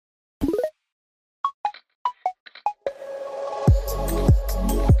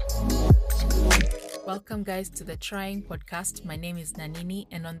Welcome, guys, to the Trying Podcast. My name is Nanini,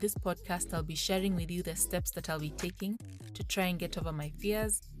 and on this podcast, I'll be sharing with you the steps that I'll be taking to try and get over my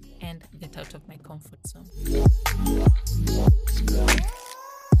fears and get out of my comfort zone.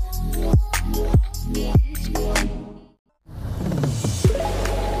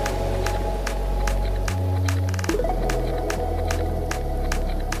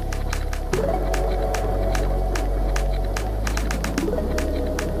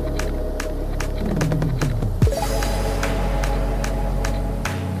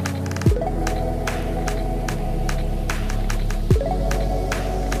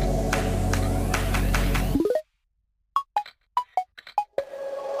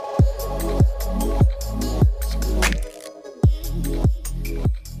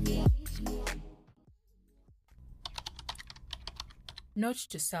 Note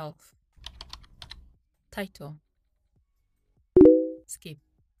to self. Title. Skip.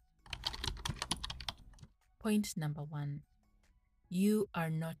 Point number 1. You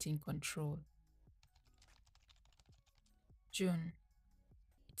are not in control. June.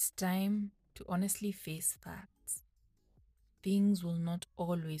 It's time to honestly face facts. Things will not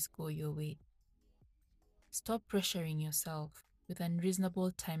always go your way. Stop pressuring yourself with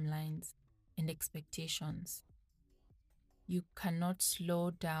unreasonable timelines and expectations. You cannot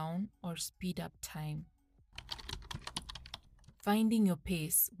slow down or speed up time. Finding your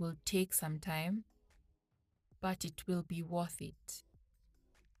pace will take some time, but it will be worth it.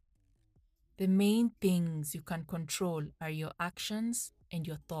 The main things you can control are your actions and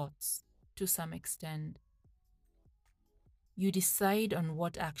your thoughts to some extent. You decide on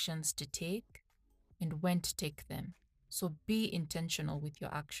what actions to take and when to take them, so be intentional with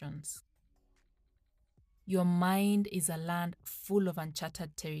your actions. Your mind is a land full of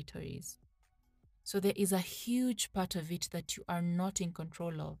uncharted territories. So there is a huge part of it that you are not in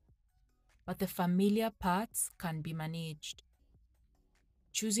control of, but the familiar parts can be managed.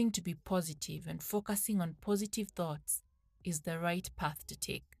 Choosing to be positive and focusing on positive thoughts is the right path to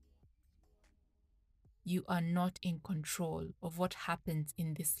take. You are not in control of what happens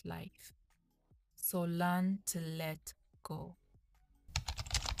in this life, so learn to let go.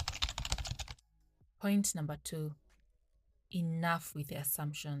 Point number 2. Enough with the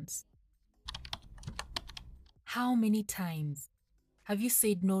assumptions. How many times have you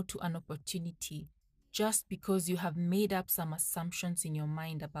said no to an opportunity just because you have made up some assumptions in your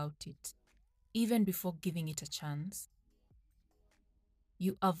mind about it, even before giving it a chance?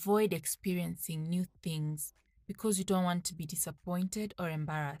 You avoid experiencing new things because you don't want to be disappointed or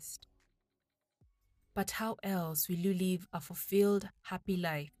embarrassed. But how else will you live a fulfilled, happy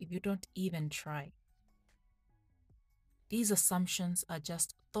life if you don't even try? These assumptions are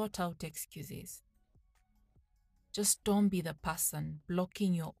just thought-out excuses. Just don't be the person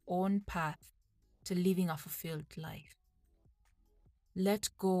blocking your own path to living a fulfilled life. Let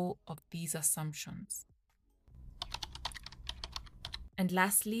go of these assumptions. And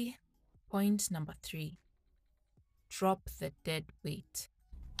lastly, point number 3. Drop the dead weight.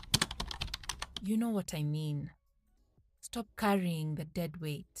 You know what I mean. Stop carrying the dead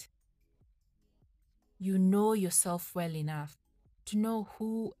weight. You know yourself well enough to know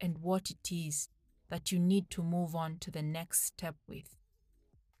who and what it is that you need to move on to the next step with.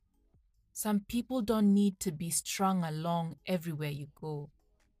 Some people don't need to be strung along everywhere you go.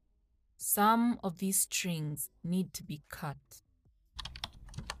 Some of these strings need to be cut.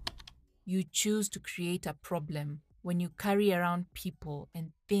 You choose to create a problem when you carry around people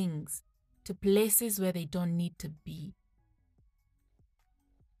and things to places where they don't need to be.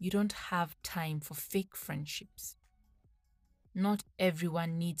 You don't have time for fake friendships. Not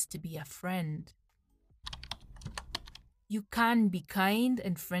everyone needs to be a friend. You can be kind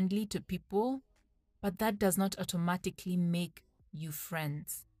and friendly to people, but that does not automatically make you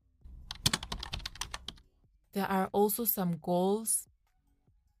friends. There are also some goals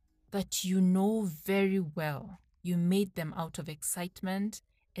that you know very well. You made them out of excitement,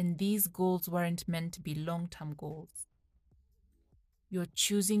 and these goals weren't meant to be long-term goals. You're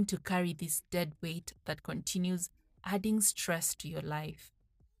choosing to carry this dead weight that continues adding stress to your life.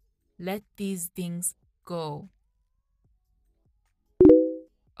 Let these things go.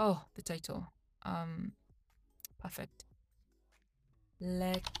 Oh, the title. Perfect.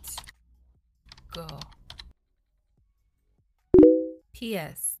 Let go.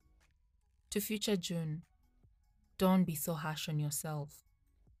 P.S. To future June, don't be so harsh on yourself.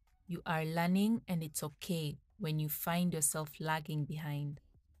 You are learning, and it's okay when you find yourself lagging behind.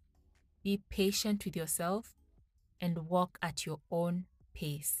 Be patient with yourself and walk at your own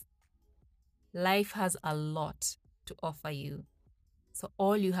pace. Life has a lot to offer you, so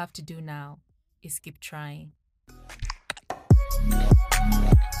all you have to do now is keep trying.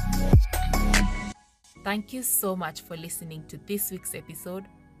 Thank you so much for listening to this week's episode.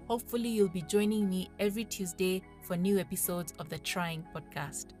 Hopefully, you'll be joining me every Tuesday for new episodes of the Trying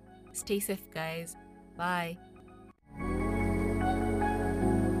Podcast. Stay safe, guys. Bye.